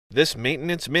This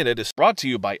Maintenance Minute is brought to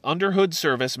you by Underhood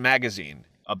Service Magazine,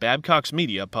 a Babcox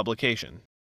Media publication.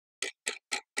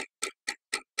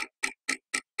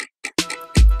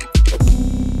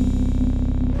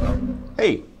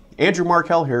 Hey, Andrew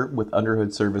Markel here with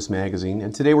Underhood Service Magazine,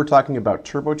 and today we're talking about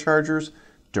turbochargers,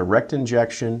 direct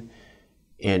injection,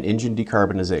 and engine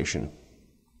decarbonization.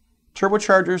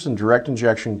 Turbochargers and direct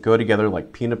injection go together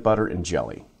like peanut butter and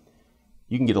jelly.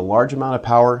 You can get a large amount of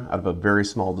power out of a very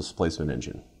small displacement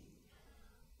engine.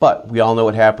 But we all know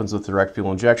what happens with direct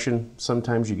fuel injection.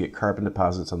 Sometimes you get carbon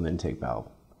deposits on the intake valve.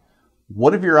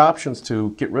 One of your options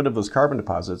to get rid of those carbon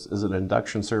deposits is an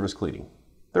induction service cleaning.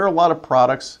 There are a lot of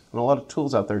products and a lot of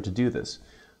tools out there to do this.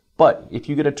 But if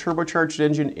you get a turbocharged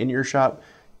engine in your shop,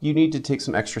 you need to take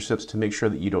some extra steps to make sure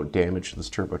that you don't damage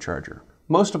this turbocharger.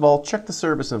 Most of all, check the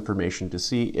service information to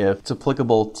see if it's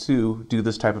applicable to do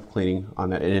this type of cleaning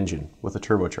on an engine with a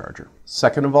turbocharger.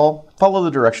 Second of all, follow the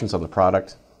directions on the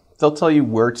product. They'll tell you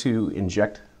where to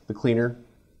inject the cleaner.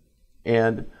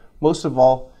 And most of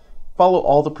all, follow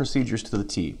all the procedures to the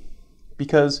T.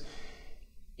 Because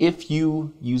if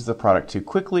you use the product too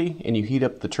quickly and you heat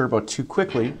up the turbo too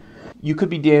quickly, you could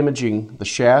be damaging the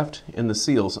shaft and the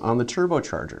seals on the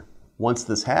turbocharger. Once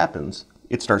this happens,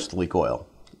 it starts to leak oil.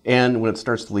 And when it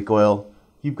starts to leak oil,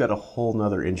 you've got a whole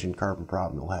nother engine carbon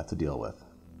problem you'll have to deal with.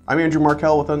 I'm Andrew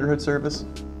Markel with Underhood Service.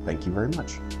 Thank you very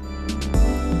much.